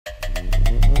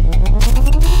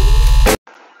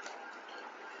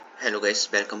Hello guys,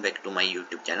 welcome back to my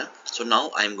YouTube channel. So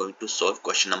now I am going to solve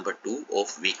question number 2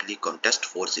 of weekly contest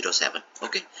 407.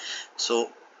 Okay, so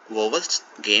vowels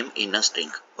game in a string.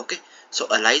 Okay, so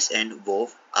Alice and Bob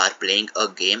are playing a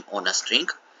game on a string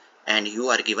and you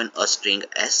are given a string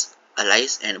S.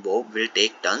 Alice and Bob will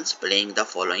take turns playing the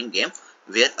following game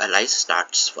where Alice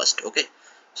starts first. Okay,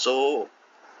 so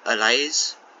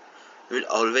Alice will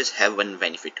always have one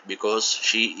benefit because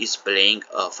she is playing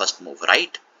a first move,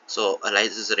 right? So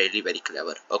Alice is really very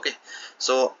clever. Okay,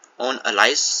 so on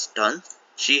Alice's turn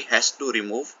she has to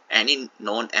remove any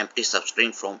non-empty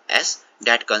substring from S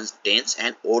that contains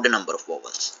an odd number of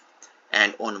vowels,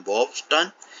 and on Bob's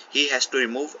turn he has to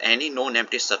remove any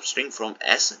non-empty substring from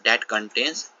S that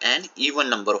contains an even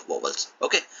number of vowels.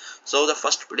 Okay, so the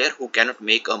first player who cannot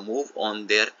make a move on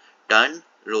their turn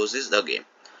loses the game.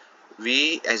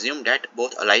 We assume that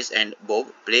both Alice and Bob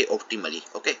play optimally.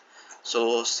 Okay,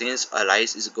 so since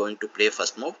Alice is going to play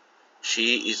first move,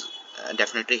 she is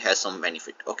definitely has some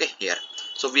benefit. Okay, here,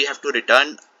 so we have to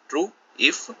return true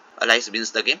if Alice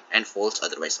wins the game and false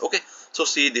otherwise. Okay, so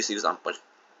see this example,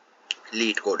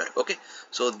 Leetcode. Okay,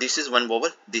 so this is one vowel,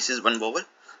 this is one vowel,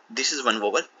 this is one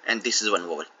vowel, and this is one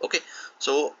vowel. Okay,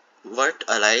 so what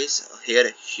Alice here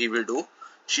she will do,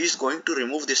 she is going to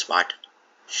remove this part.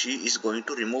 She is going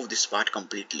to remove this part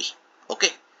completely. Okay,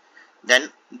 then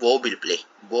Bob will play.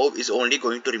 Bob is only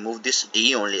going to remove this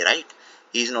D only, right?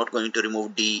 He is not going to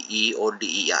remove D, E or D,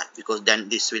 E, R because then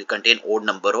this will contain odd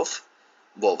number of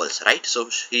vowels, right? So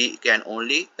he can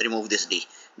only remove this D.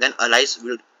 Then Alice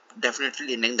will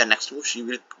definitely in the next move she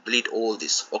will delete all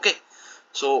this. Okay,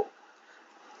 so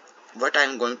what I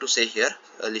am going to say here,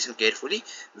 listen carefully.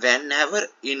 Whenever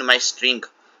in my string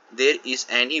there is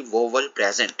any vowel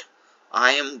present,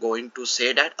 I am going to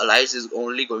say that Alice is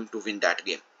only going to win that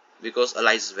game because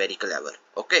Alice is very clever.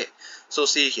 Okay, so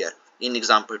see here in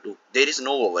example 2 there is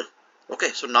no vowel. Okay,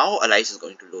 so now Alice is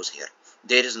going to lose here.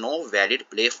 There is no valid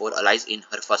play for Alice in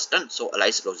her first turn, so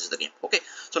Alice loses the game. Okay,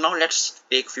 so now let's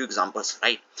take few examples,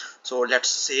 right? So let's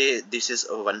say this is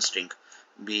a one string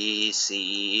B,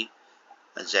 C,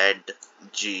 Z,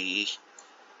 G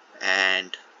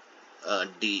and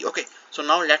D. Okay, so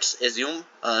now let's assume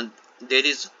there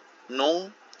is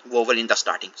no vowel in the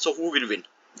starting. So who will win?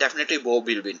 Definitely Bob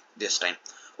will win this time.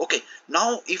 Okay,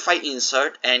 now if I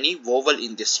insert any vowel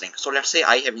in this string, so let's say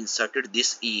I have inserted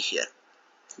this E here,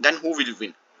 then who will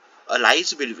win?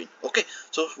 Alice will win. Okay,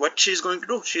 so what she is going to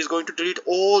do? She is going to delete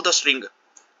all the string.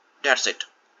 That's it.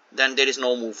 Then there is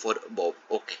no move for Bob.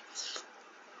 Okay,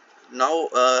 now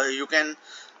you can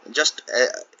just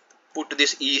put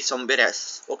this E somewhere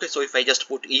else. Okay, so if I just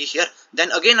put E here,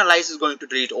 then again Alice is going to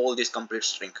delete all this complete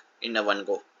string in a one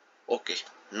go. Okay,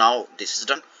 now this is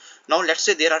done. Now let's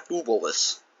say there are two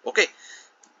vowels. Okay,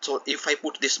 so if I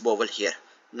put this vowel here,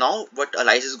 now what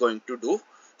Alice is going to do,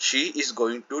 she is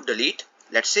going to delete,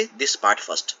 let's say this part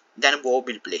first, then Bob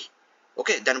will play.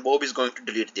 Okay, then Bob is going to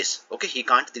delete this. Okay, he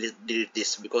can't delete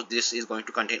this because this is going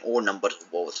to contain odd numbers of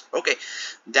vowels. Okay,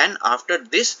 then after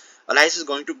this Alice is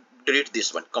going to delete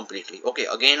this one completely. Okay,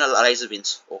 again Alice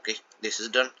wins. Okay, this is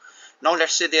done. Now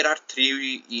let's say there are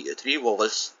three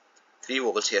vowels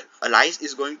here. Alice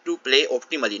is going to play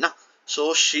optimally now,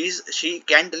 so she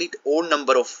can delete odd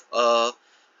number of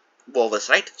vowels,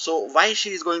 right? So why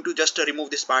she is going to just remove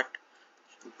this part?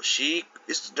 She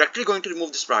is directly going to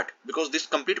remove this part because this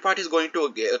complete part is going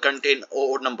to contain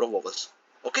odd number of vowels.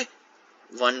 Okay,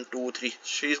 1 2 3,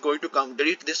 she is going to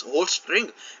delete this whole string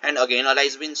and again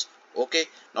Alice wins. Okay,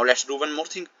 now let's do one more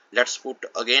thing. Let's put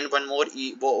again one more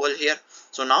vowel here.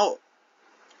 So now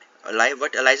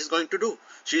what Alice is going to do,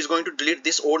 she is going to delete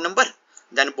this odd number,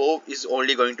 then Bob is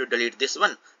only going to delete this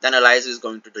one, then Alice is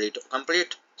going to delete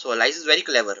complete. So Alice is very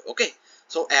clever. Okay,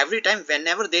 so every time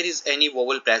whenever there is any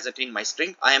vowel present in my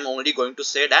string, I am only going to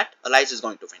say that Alice is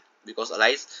going to win because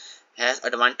Alice has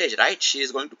advantage, right? She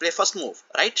is going to play first move,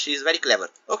 right? She is very clever.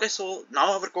 Okay, so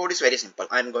now our code is very simple.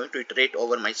 I am going to iterate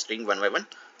over my string one by one.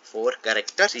 For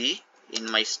character C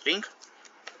in my string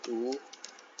to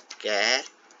char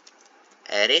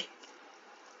array.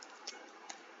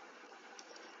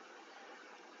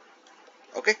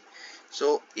 Okay,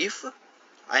 so if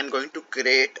I am going to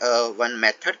create one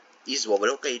method is vowel.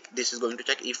 Okay, this is going to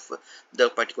check if the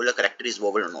particular character is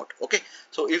vowel or not. Okay,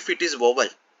 so if it is vowel,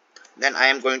 then I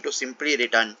am going to simply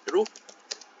return true.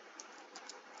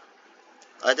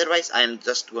 Otherwise I am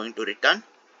just going to return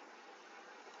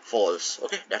false.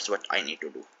 Okay, that's what I need to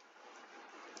do.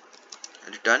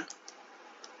 Return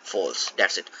false.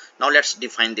 That's it. Now let's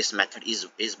define this method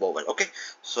is vowel. Okay,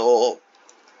 so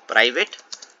private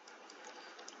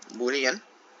boolean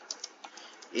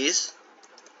is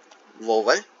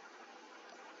vowel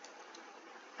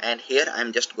and here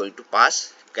I'm just going to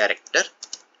pass character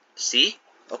C.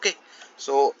 Okay,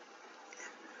 so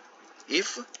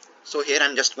here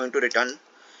I'm just going to return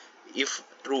if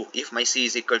true, if my C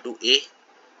is equal to A,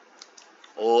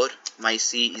 or my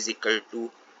C is equal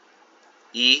to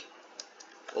E,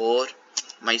 or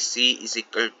my C is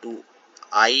equal to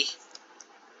I,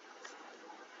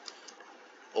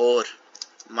 or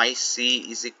my C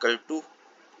is equal to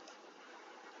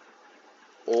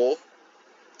O,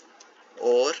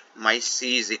 or my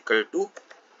C is equal to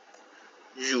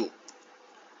U.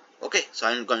 Okay, so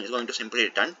I'm going to simply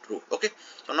return true. Okay,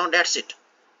 so now that's it.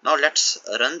 Now let's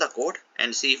run the code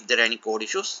and see if there are any code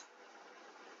issues.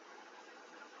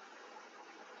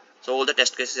 So all the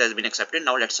test cases has been accepted.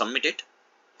 Now let's submit it.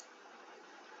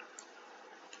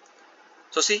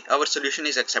 So see, our solution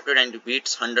is accepted and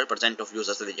beats 100% of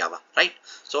users with Java, right?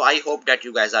 So I hope that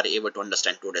you guys are able to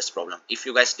understand today's problem. If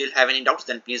you guys still have any doubts,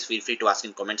 then please feel free to ask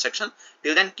in comment section.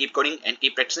 Till then, keep coding and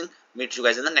keep practicing. Meet you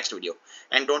guys in the next video.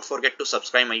 And don't forget to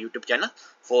subscribe my YouTube channel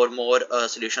for more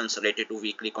solutions related to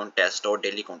weekly contest or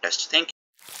daily contest. Thank you.